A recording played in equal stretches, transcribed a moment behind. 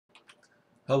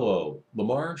Hello,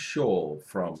 Lamar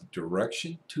from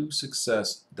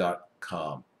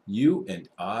direction2success.com. You and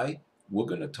we're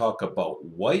going to talk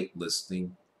about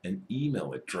whitelisting an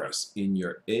email address in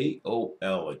your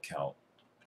AOL account.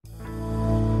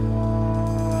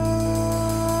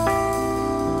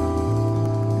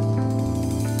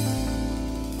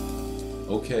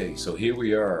 Okay, so here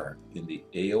we are in the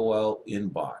AOL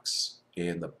inbox,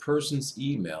 and the person's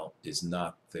email is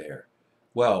not there.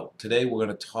 Well, today we're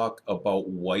going to talk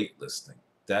about whitelisting.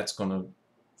 That's going to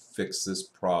fix this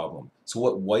problem. So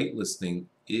what whitelisting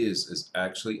is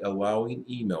actually allowing an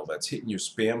email that's hitting your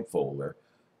spam folder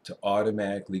to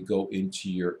automatically go into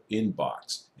your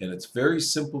inbox. And it's very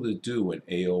simple to do in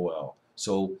AOL.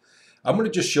 So I'm going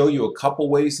to just show you a couple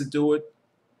ways to do it.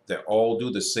 They all do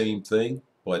the same thing,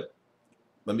 but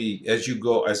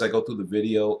as I go through the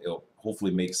video, it'll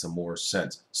hopefully make some more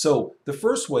sense. So the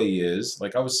first way is,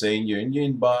 like I was saying, you're in your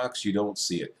inbox, you don't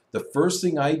see it. The first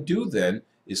thing I do then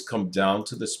is come down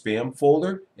to the spam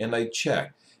folder and I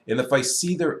check. And if I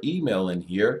see their email in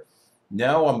here,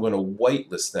 now I'm going to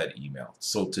whitelist that email.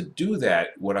 So to do that,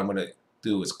 what I'm going to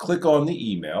do is click on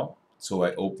the email. So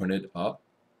I open it up.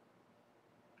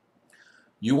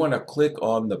 You want to click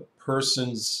on the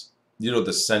person's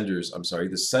the sender's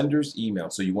email.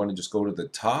 So you want to just go to the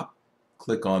top,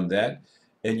 click on that,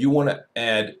 and you want to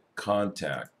add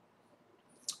contact.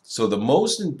 So the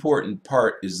most important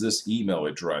part is this email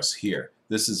address here.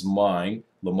 This is mine,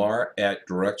 Lamar at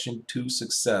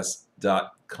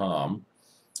direction2success.com.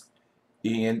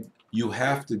 And you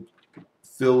have to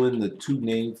fill in the two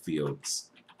name fields.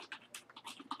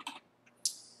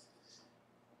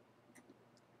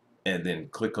 And then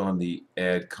click on the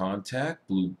add contact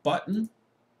blue button,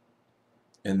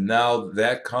 and now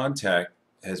that contact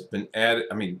has been added,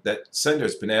 that sender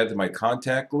has been added to my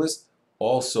contact list,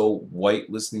 also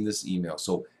whitelisting this email.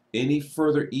 So any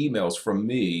further emails from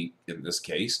me, in this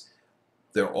case,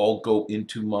 they'll all go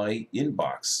into my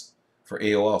inbox for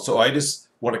AOL. So I just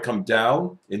want to come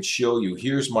down and show you,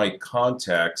 here's my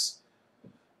contacts,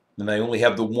 and I only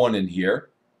have the one in here.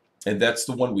 And that's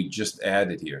the one we just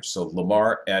added here. So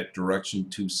Lamar at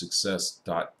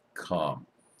direction2success.com.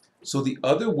 So the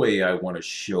other way I want to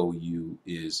show you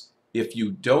is if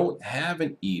you don't have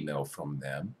an email from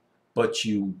them, but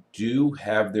you do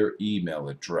have their email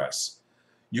address,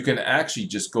 you can actually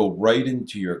just go right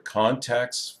into your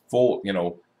contacts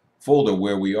folder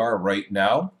where we are right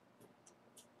now.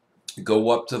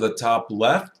 Go up to the top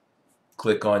left,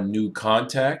 click on new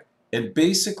contact, and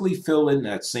basically fill in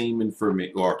that same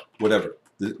information, or whatever,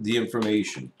 the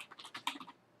information.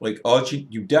 Like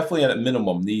you definitely at a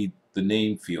minimum need the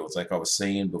name fields, like I was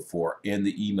saying before, and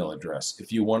the email address.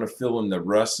 If you want to fill in the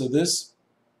rest of this,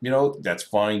 that's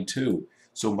fine too.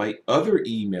 So my other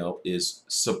email is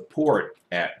support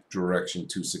at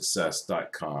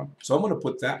direction2success.com. So I'm going to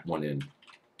put that one in.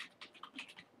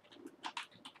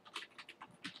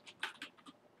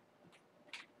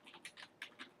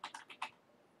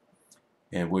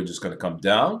 And we're just going to come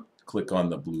down, click on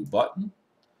the blue button.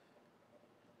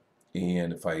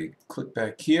 And if I click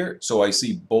back here, so I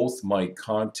see both my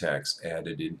contacts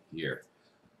added in here.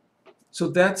 So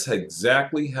that's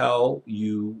exactly how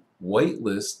you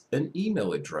whitelist an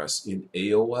email address in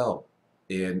AOL.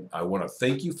 And I want to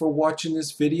thank you for watching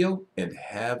this video and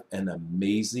have an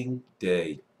amazing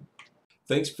day.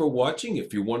 Thanks for watching.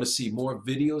 If you want to see more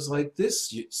videos like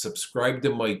this, subscribe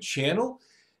to my channel.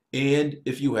 And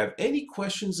if you have any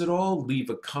questions at all, leave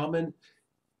a comment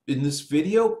in this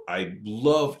video. I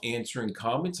love answering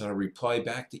comments, and I reply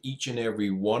back to each and every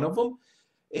one of them.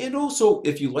 And also,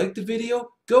 if you like the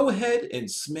video, go ahead and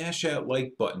smash that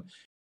like button.